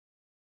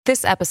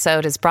This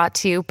episode is brought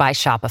to you by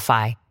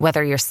Shopify.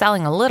 Whether you're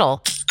selling a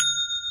little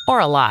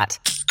or a lot,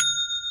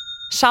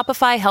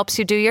 Shopify helps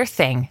you do your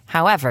thing,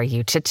 however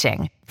you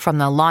cha-ching. From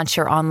the launch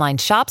your online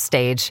shop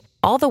stage,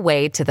 all the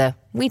way to the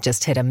we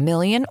just hit 1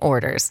 million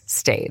orders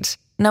stage.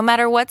 No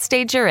matter what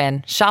stage you're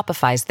in,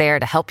 Shopify's there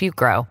to help you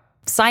grow.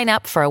 Sign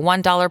up for a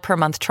 $1 per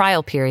month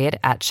trial period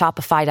at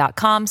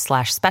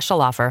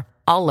shopify.com/special offer,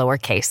 all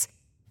lowercase.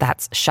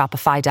 That's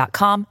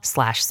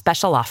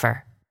shopify.com/special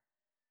offer.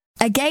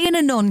 A Gay and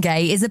a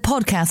Non-Gay is a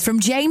podcast from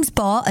James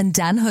Barr and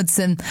Dan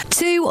Hudson.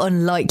 Two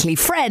unlikely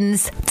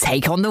friends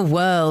take on the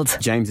world.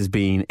 James has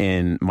been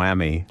in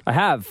Miami. I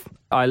have.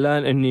 I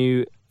learned a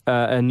new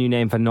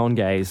name for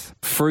non-gays.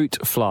 Fruit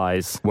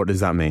flies. What does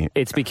that mean?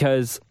 It's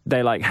because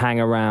they hang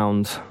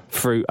around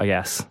fruit, I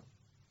guess.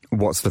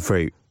 What's the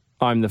fruit?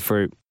 I'm the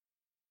fruit.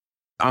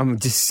 I'm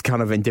just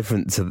kind of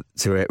indifferent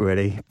to it,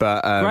 really.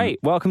 But Great.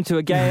 Welcome to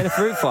A Gay and a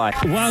Fruit Fly.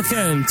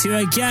 Welcome to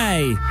A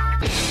Gay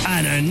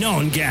and a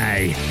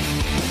Non-Gay.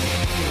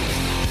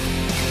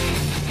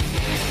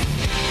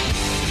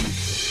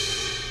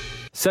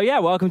 So yeah,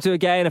 welcome to A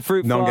Gay and a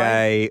Fruit Fly.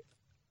 Non-gay.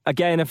 A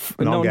Gay and a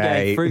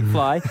non-gay fruit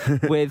fly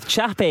with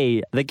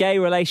Chappy, the gay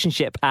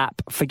relationship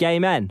app for gay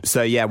men.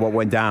 So yeah, what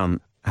went down?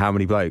 How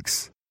many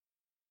blokes?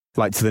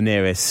 To the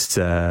nearest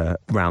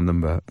round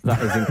number. That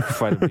is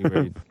incredibly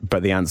rude.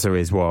 But the answer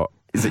is what?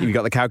 Is that you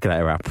got the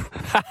calculator app?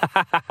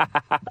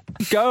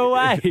 Go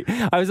away.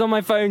 I was on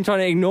my phone trying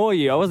to ignore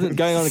you. I wasn't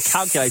going on the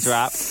calculator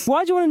app.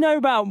 Why do you want to know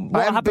about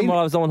what happened while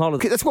I was on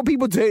holiday? That's what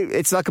people do.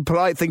 It's like a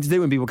polite thing to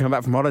do when people come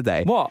back from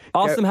holiday. What?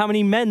 Ask them how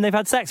many men they've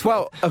had sex with?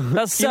 Well,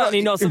 that's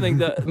certainly not something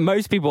that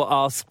most people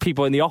ask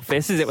people in the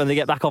office, is it, when they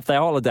get back off their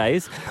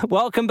holidays?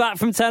 Welcome back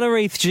from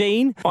Tenerife,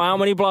 Gene. Or how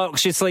many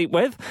blokes you sleep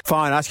with?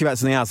 Fine, ask you about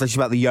something else. Ask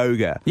you about the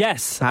yoga.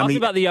 Yes, ask me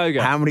about the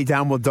yoga. How many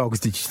downward dogs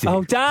did you do?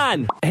 Oh,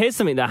 Dan! Here's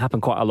something that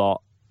happened quite a lot.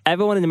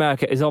 Everyone in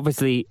America is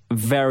obviously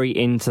very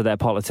into their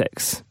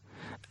politics.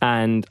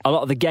 And a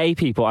lot of the gay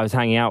people I was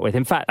hanging out with,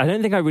 in fact, I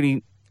don't think I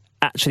really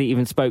actually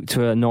even spoke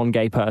to a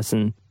non-gay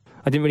person.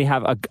 I didn't really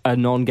have a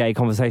non-gay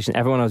conversation.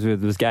 Everyone I was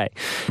with was gay.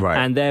 Right.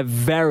 And they're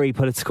very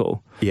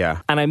political. Yeah.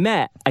 And I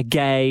met a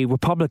gay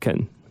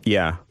Republican.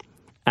 Yeah.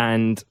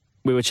 And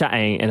we were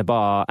chatting in a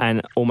bar,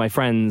 and all my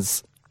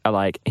friends are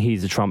like,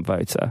 he's a Trump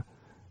voter.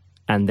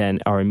 And then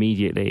are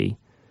immediately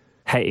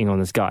hating on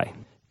this guy.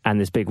 And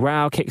this big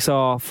row kicks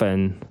off,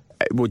 and...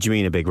 What do you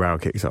mean a big row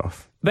kicks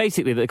off?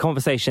 Basically, the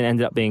conversation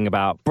ended up being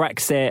about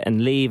Brexit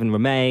and Leave and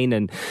Remain,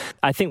 and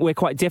I think we're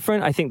quite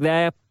different. I think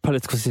their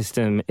political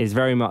system is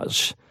very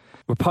much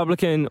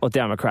Republican or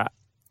Democrat.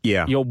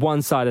 Yeah. You're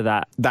one side of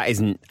that. That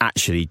isn't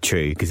actually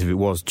true, because if it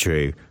was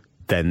true,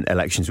 then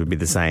elections would be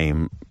the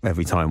same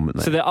every time,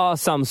 wouldn't they? So there are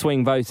some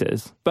swing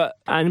voters, but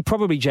I'm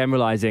probably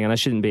generalising, and I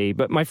shouldn't be,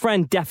 but my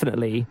friend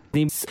definitely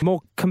needs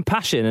more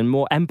compassion and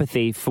more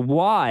empathy for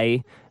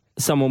why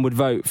someone would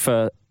vote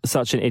for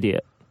such an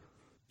idiot.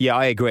 Yeah,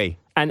 I agree.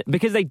 And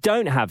because they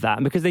don't have that,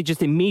 and because they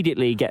just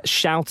immediately get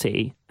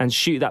shouty and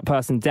shoot that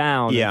person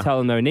down and tell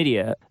them they're an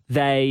idiot,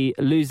 they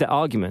lose their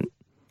argument.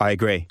 I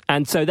agree.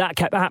 And so that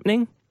kept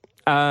happening.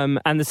 And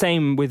the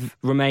same with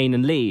Remain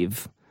and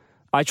Leave.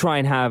 I try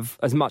and have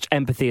as much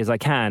empathy as I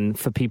can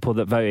for people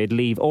that voted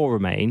Leave or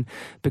Remain,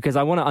 because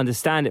I want to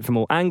understand it from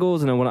all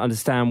angles, and I want to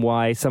understand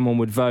why someone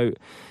would vote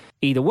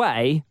either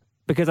way,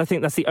 because I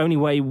think that's the only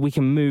way we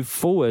can move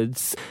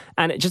forwards.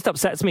 And it just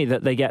upsets me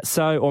that they get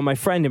so, or my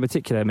friend in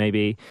particular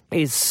maybe,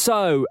 is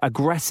so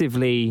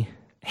aggressively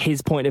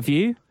his point of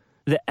view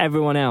that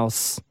everyone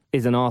else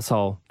is an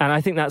arsehole. And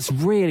I think that's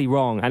really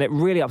wrong, and it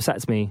really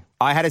upsets me.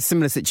 I had a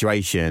similar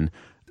situation.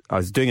 I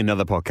was doing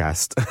another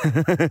podcast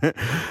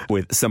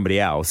with somebody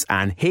else,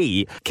 and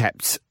he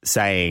kept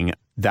saying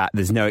that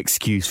there's no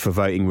excuse for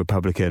voting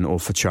Republican or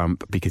for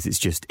Trump because it's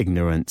just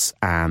ignorance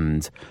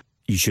and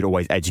you should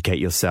always educate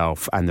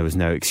yourself, and there was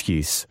no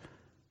excuse.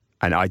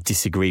 And I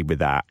disagreed with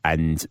that.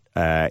 And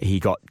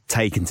he got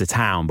taken to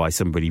town by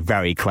somebody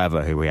very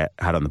clever who we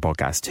had on the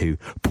podcast, who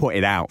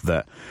pointed out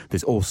that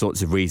there's all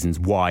sorts of reasons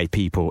why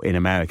people in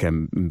America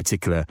in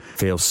particular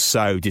feel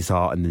so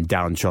disheartened and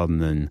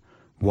downtrodden and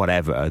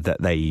whatever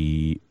that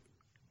they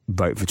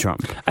vote for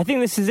Trump. I think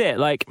this is it.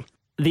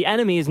 The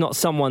enemy is not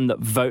someone that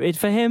voted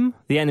for him.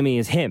 The enemy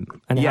is him,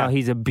 and how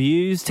he's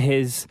abused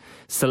his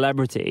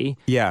celebrity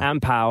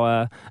and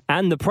power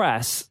and the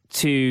press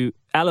to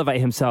elevate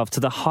himself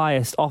to the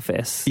highest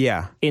office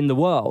in the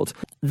world.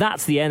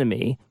 That's the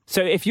enemy.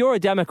 So if you're a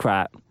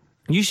Democrat,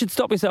 you should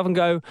stop yourself and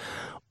go,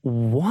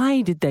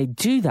 why did they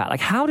do that?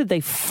 How did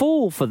they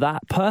fall for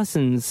that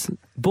person's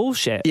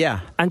bullshit? Yeah.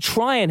 And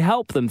try and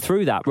help them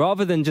through that,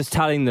 rather than just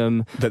telling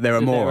them that they're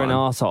a moron. They're an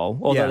arsehole,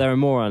 or that they're a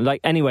moron.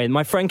 Anyway,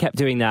 my friend kept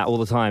doing that all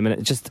the time,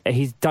 and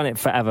he's done it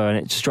forever, and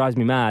it just drives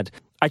me mad.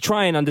 I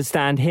try and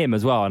understand him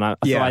as well, and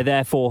so I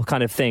therefore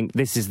kind of think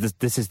this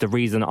is the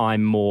reason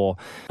I'm more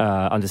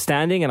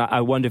understanding, and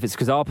I wonder if it's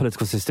because our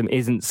political system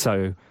isn't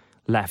so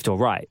left or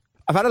right.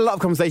 I've had a lot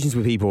of conversations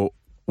with people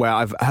where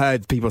I've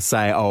heard people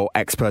say, oh,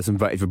 X person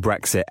voted for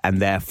Brexit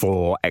and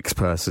therefore X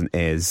person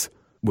is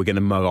we're going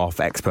to mow off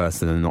X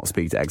person and not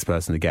speak to X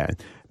person again,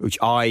 which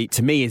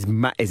to me is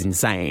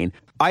insane.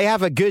 I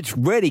have a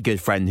really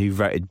good friend who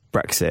voted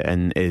Brexit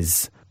and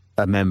is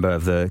a member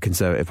of the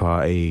Conservative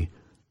Party,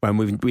 and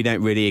we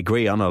don't really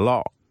agree on a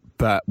lot,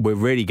 but we're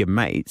really good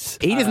mates.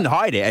 He doesn't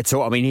hide it at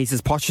all. I mean, he's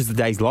as posh as the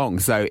day's long,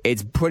 so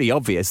it's pretty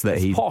obvious that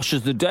he's posh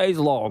as the day's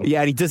long.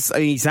 Yeah, and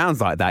he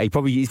sounds like that.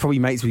 He's probably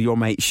mates with your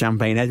mate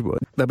Champagne Edward.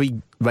 There'll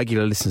be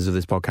regular listeners of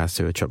this podcast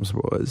who are Trump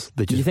supporters.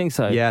 You think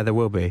so? Yeah, there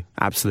will be.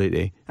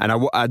 Absolutely. And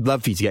I'd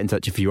love for you to get in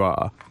touch if you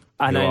are.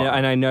 And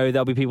I know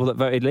there'll be people that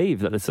voted Leave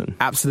that listen.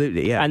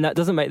 Absolutely, yeah. And that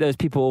doesn't make those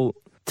people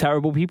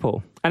terrible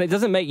people. And it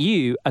doesn't make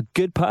you a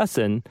good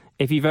person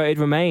if you voted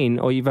Remain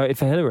or you voted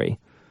for Hillary.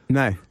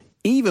 No.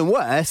 Even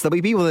worse, there'll be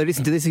people that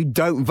listen to this who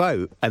don't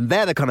vote, and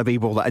they're the kind of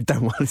people that I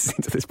don't want to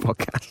listen to this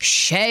podcast.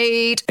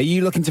 Shade. Are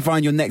you looking to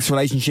find your next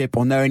relationship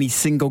or know any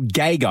single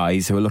gay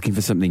guys who are looking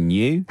for something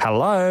new?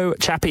 Hello,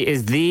 Chappy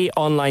is the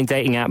online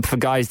dating app for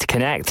guys to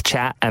connect,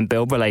 chat and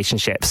build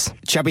relationships.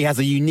 Chappy has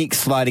a unique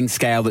sliding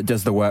scale that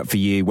does the work for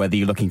you, whether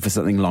you're looking for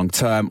something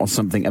long-term or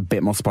something a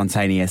bit more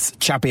spontaneous.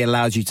 Chappy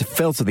allows you to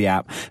filter the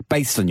app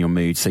based on your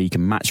mood so you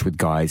can match with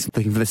guys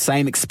looking for the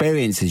same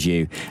experience as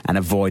you and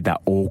avoid that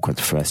awkward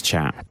first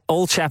chat.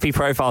 All Chappy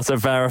profiles are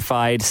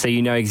verified, so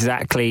you know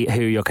exactly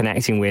who you're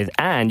connecting with,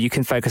 and you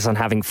can focus on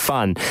having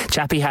fun.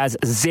 Chappy has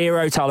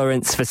zero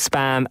tolerance for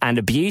spam and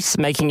abuse,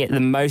 making it the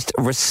most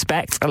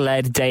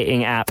respect-led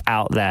dating app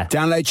out there.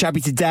 Download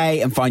Chappy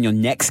today and find your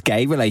next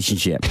gay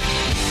relationship.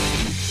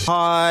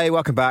 Hi,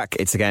 welcome back.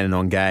 It's Again and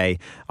On Gay.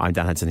 I'm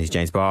Dan Hudson, he's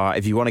James Barr.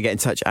 If you want to get in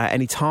touch at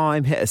any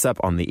time, hit us up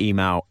on the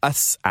email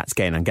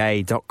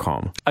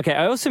us@gayandongay.com. Okay,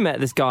 I also met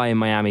this guy in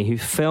Miami who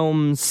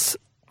films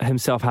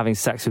himself having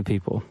sex with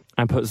people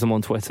and puts them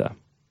on Twitter.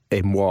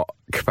 In what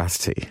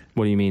capacity?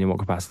 What do you mean, in what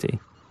capacity?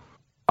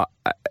 I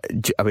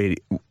mean...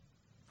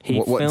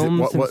 He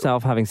films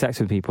himself having sex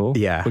with people,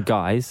 with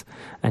guys,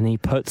 and he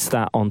puts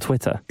that on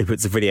Twitter. He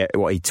puts the video...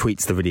 He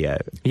tweets the video?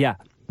 Yeah.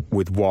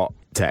 With what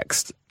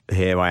text?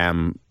 Here I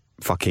am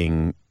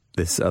fucking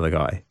this other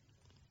guy.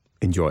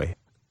 Enjoy.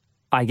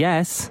 I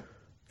guess.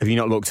 Have you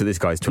not looked at this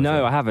guy's Twitter?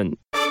 No, I haven't.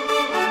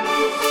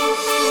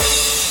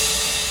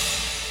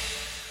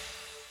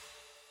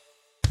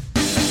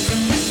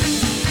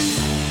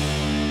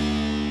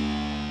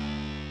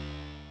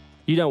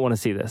 You don't want to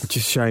see this.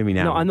 Just show me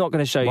now. No, I'm not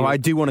going to show you. Well, I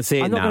do want to see it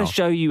now. I'm not going to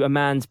show you a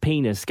man's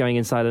penis going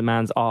inside a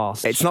man's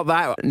arse. It's not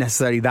that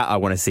necessarily that I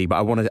want to see,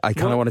 but I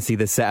kind of want to see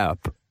the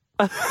setup.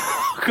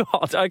 Oh,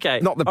 God, okay.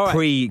 Not the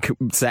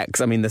pre-sex,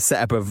 I mean the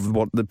setup of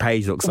what the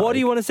page looks like. What do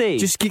you want to see?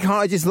 Can't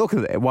I just look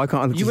at it? Why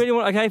can't I You really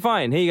want... Okay,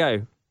 fine, here you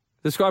go.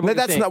 Describe what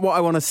No, that's not what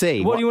I want to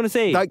see. What do you want to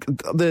see?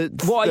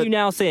 What are you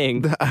now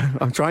seeing?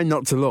 I'm trying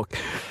not to look.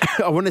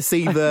 I want to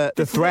see the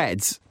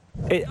threads.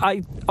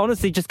 I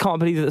honestly just can't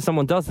believe that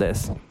someone does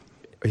this.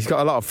 He's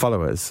got a lot of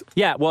followers.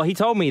 Yeah, well, he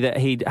told me that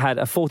he'd had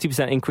a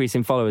 40% increase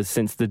in followers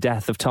since the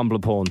death of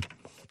Tumblr porn.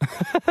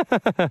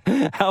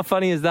 How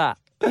funny is that?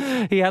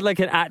 He had like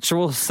an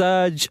actual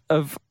surge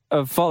of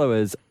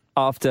followers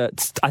after...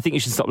 I think you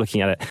should stop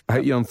looking at it. I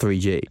hope you're on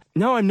 3G.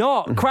 No, I'm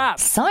not.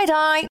 Crap.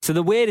 Side-eye. So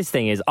the weirdest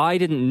thing is I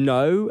didn't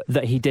know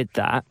that he did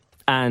that,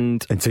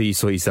 and... Until you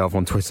saw yourself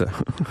on Twitter.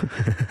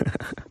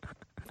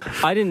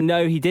 I didn't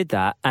know he did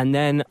that, and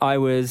then I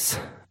was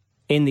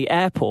in the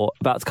airport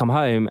about to come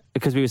home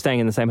because we were staying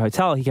in the same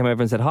hotel. He came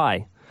over and said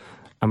hi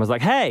and was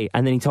like, hey,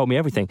 and then he told me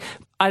everything.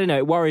 I don't know,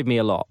 it worried me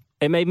a lot.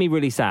 It made me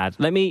really sad.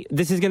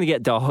 This is going to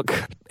get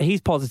dark. He's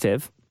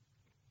positive,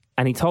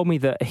 and he told me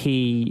that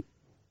he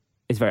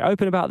is very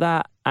open about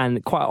that,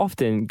 and quite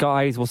often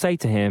guys will say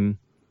to him,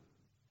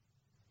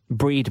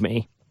 breed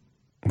me.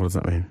 What does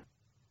that mean?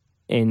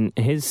 In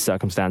his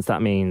circumstance,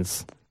 that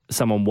means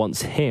someone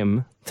wants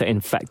him to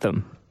infect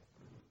them.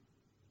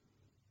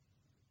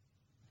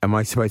 Am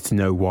I supposed to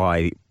know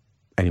why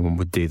anyone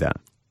would do that?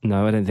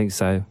 No, I don't think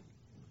so.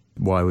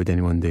 Why would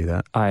anyone do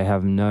that? I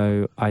have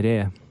no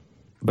idea.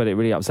 But it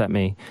really upset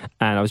me.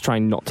 And I was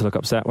trying not to look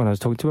upset when I was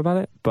talking to him about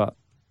it. But,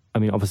 I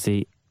mean,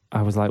 obviously,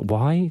 I was like,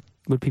 why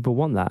would people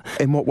want that?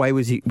 In what way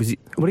was he...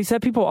 Well, he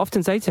said people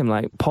often say to him,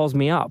 like, pause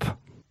me up.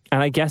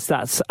 And I guess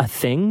that's a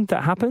thing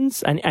that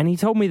happens. And he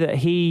told me that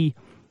he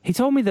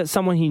told me that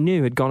someone he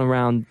knew had gone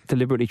around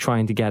deliberately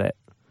trying to get it.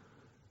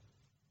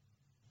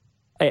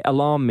 It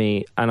alarmed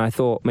me, and I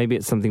thought maybe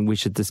it's something we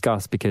should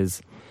discuss,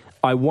 because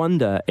I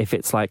wonder if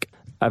it's like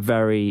a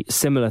very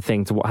similar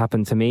thing to what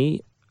happened to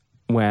me,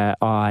 where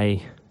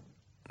I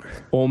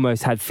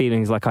almost had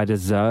feelings like I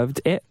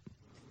deserved it.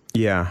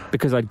 Yeah.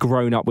 Because I'd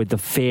grown up with the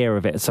fear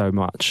of it so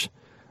much.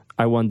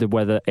 I wondered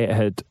whether it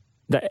had...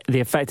 The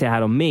effect it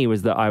had on me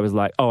was that I was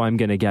like, oh, I'm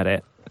going to get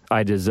it.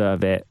 I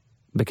deserve it,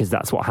 because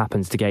that's what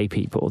happens to gay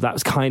people. That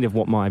was kind of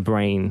what my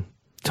brain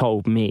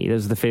told me.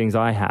 Those are the feelings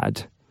I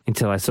had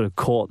until I sort of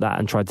caught that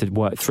and tried to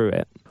work through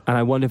it. And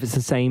I wonder if it's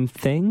the same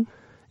thing,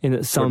 in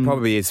that some... Well, it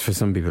probably is for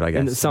some people, I guess.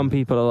 In that some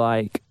people are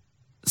like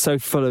so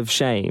full of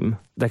shame,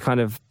 they're kind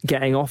of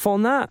getting off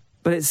on that.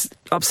 But it's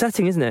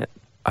upsetting, isn't it?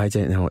 I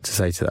don't know what to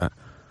say to that.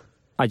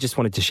 I just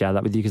wanted to share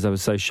that with you because I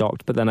was so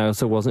shocked, but then I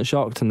also wasn't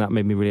shocked, and that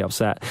made me really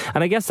upset.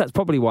 And I guess that's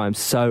probably why I'm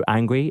so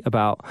angry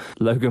about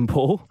Logan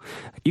Paul.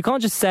 You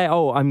can't just say,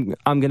 oh, I'm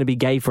going to be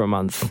gay for a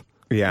month.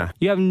 Yeah.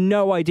 You have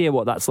no idea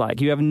what that's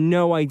like. You have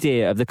no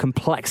idea of the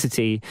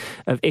complexity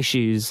of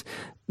issues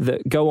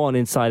that go on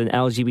inside an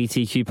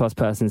LGBTQ plus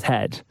person's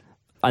head.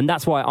 And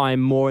that's why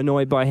I'm more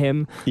annoyed by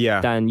him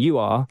than you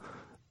are.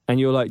 And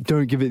you're like,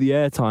 don't give it the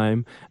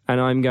airtime. And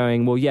I'm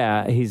going, well,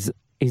 yeah, he's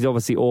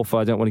obviously awful.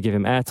 I don't want to give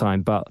him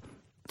airtime, but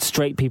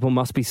straight people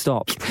must be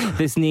stopped.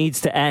 This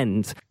needs to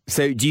end.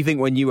 So do you think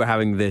when you were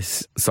having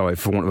this, sorry,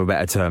 for want of a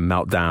better term,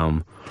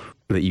 meltdown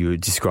that you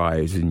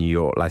described in New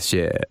York last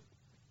year,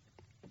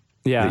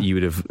 that you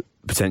would have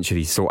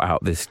potentially sought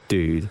out this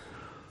dude?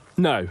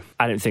 No,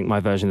 I don't think my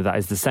version of that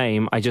is the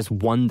same. I just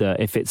wonder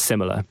if it's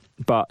similar.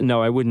 But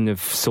no, I wouldn't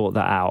have sought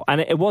that out.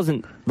 And it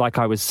wasn't like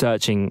I was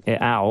searching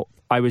it out.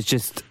 I was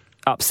just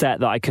upset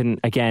that I couldn't,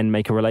 again,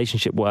 make a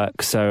relationship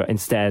work. So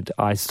instead,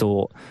 I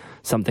sought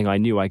something I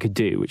knew I could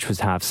do, which was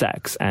have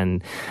sex.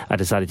 And I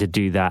decided to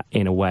do that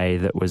in a way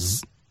that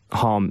was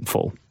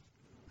harmful.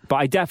 But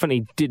I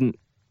definitely didn't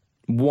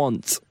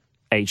want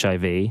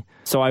HIV.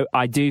 So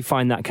I do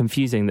find that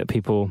confusing that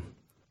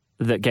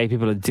gay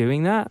people are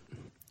doing that.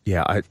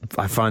 Yeah,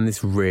 I find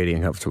this really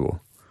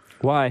uncomfortable.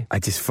 Why? I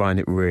just find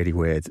it really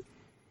weird.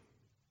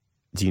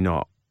 Do you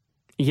not?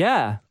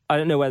 Yeah. I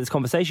don't know where this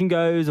conversation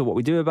goes or what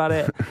we do about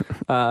it.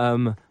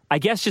 I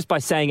guess just by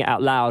saying it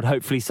out loud,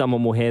 hopefully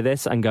someone will hear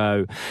this and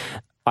go,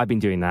 I've been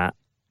doing that,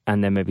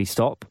 and then maybe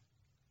stop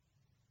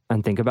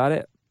and think about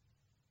it.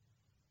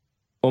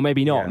 Or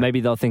maybe not. Yeah.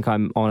 Maybe they'll think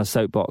I'm on a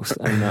soapbox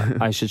and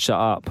that I should shut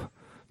up.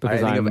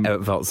 Because I don't think I've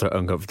ever felt so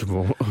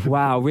uncomfortable.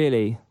 Wow,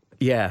 really?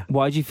 Yeah.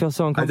 Why do you feel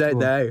so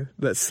uncomfortable? I don't know.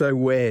 That's so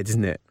weird,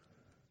 isn't it?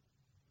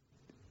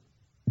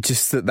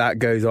 Just that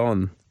goes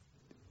on.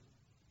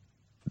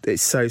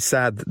 It's so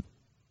sad.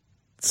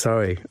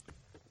 Sorry.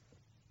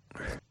 I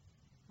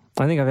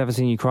don't think I've ever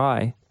seen you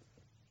cry.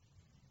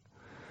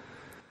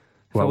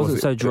 If I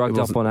wasn't so drugged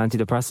up on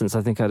antidepressants,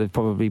 I think I'd have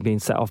probably been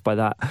set off by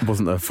that. It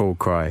wasn't a full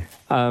cry.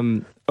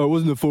 It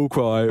wasn't a full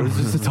cry. It was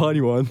just a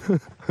tiny one.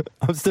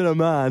 I'm still a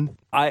man.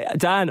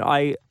 Dan,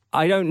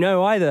 I don't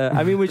know either.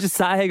 I mean, we're just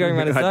sat here going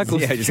around in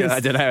circles.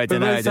 I don't know.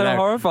 We're so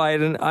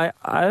horrified, and I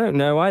don't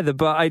know either.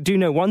 But I do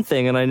know one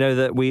thing, and I know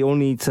that we all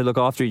need to look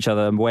after each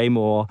other way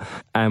more,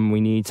 and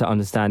we need to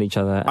understand each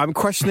other. I'm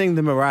questioning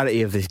the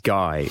morality of this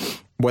guy,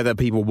 whether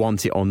people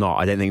want it or not.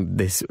 I don't think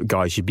this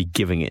guy should be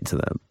giving it to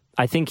them.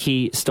 I think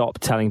he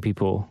stopped telling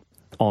people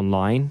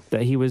online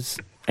that he was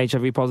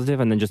HIV positive,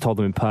 and then just told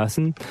them in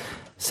person,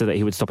 so that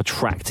he would stop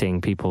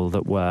attracting people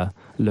that were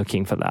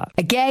looking for that.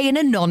 A gay and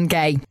a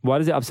non-gay. Why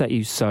does it upset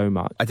you so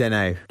much? I don't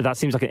know. That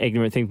seems like an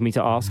ignorant thing for me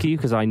to ask you,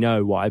 because I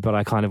know why, but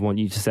I kind of want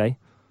you to say.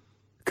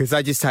 Because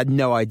I just had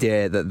no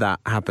idea that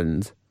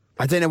happened.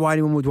 I don't know why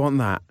anyone would want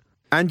that.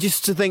 And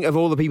just to think of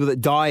all the people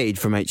that died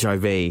from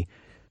HIV, a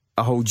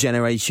whole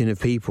generation of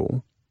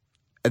people,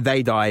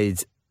 they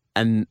died,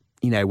 and,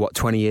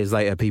 20 years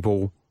later,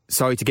 people,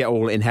 sorry to get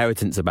all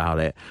inheritance about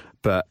it,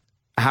 but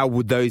how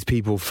would those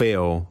people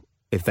feel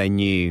if they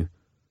knew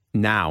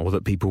now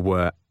that people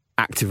were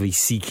actively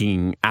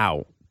seeking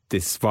out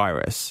this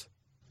virus?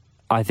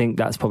 I think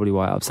that's probably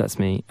why it upsets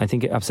me. I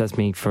think it upsets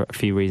me for a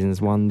few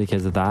reasons. One,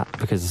 because of that,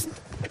 because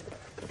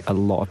a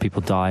lot of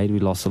people died. We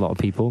lost a lot of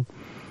people.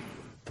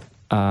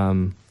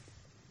 And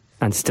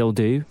still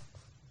do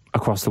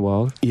across the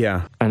world.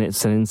 Yeah. And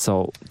it's an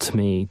insult to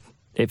me.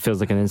 It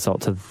feels like an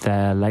insult to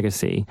their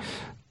legacy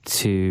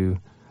to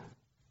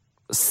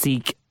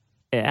seek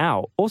it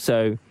out.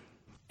 Also,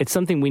 it's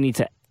something we need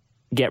to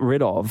get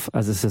rid of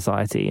as a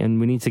society,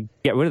 and we need to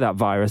get rid of that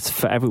virus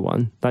for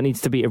everyone. That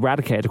needs to be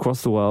eradicated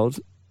across the world.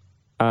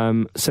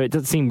 So it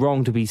doesn't seem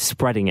wrong to be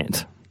spreading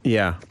it.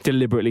 Yeah.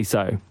 Deliberately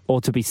so. Or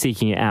to be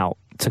seeking it out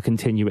to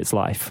continue its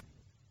life.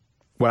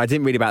 Well, I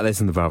didn't read about this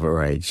in the Velvet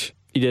Rage.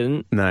 You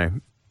didn't? No.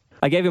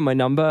 I gave him my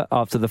number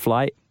after the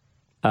flight,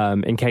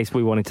 in case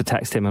we wanted to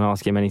text him and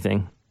ask him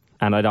anything.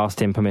 And I'd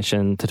asked him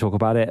permission to talk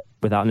about it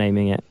without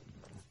naming it.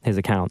 His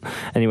account.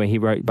 Anyway, he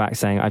wrote back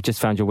saying, I've just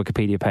found your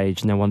Wikipedia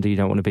page. No wonder you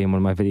don't want to be in one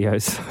of my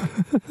videos.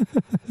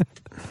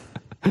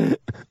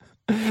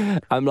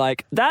 I'm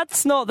like,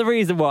 that's not the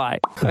reason why.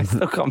 I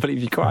still can't believe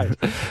you cried.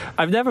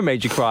 I've never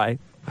made you cry.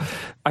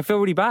 I feel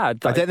really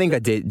bad. I don't think I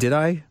did. Did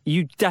I?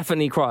 You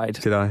definitely cried.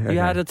 Did I? Okay. You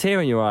had a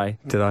tear in your eye.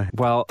 Did I?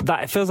 Well,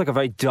 that feels like a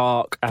very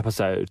dark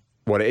episode.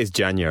 Well, it is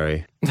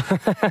January.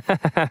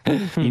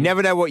 You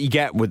never know what you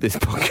get with this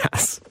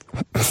podcast.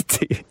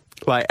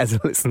 Like, as a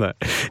listener,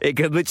 it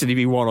could literally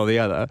be one or the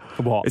other.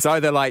 What? It's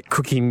either like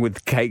cooking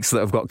with cakes that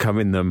have got cum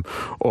in them,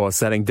 or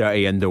selling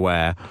dirty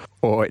underwear,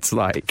 or it's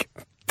like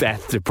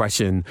death,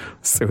 depression,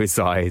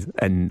 suicide,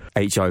 and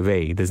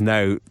HIV. There's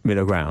no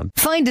middle ground.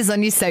 Find us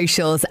on your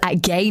socials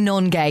at Gay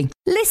Non Gay.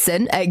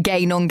 Listen at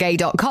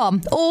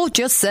gaynongay.com or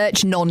just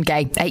search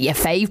Non-Gay at your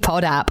fave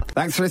pod app.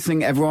 Thanks for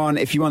listening, everyone.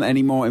 If you want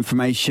any more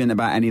information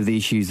about any of the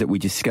issues that we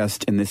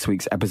discussed in this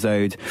week's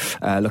episode,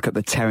 look at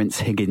the Terence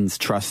Higgins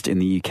Trust in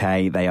the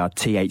UK. They are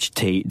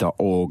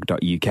tht.org.uk.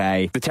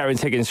 The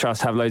Terence Higgins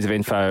Trust have loads of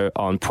info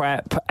on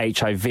PrEP,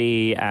 HIV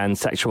and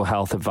sexual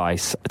health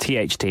advice,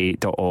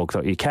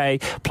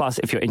 tht.org.uk. Plus,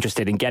 if you're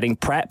interested in getting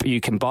PrEP, you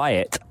can buy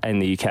it in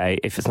the UK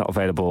if it's not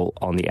available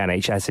on the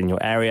NHS in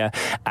your area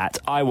at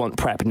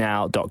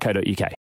iwantprepnow.co.uk.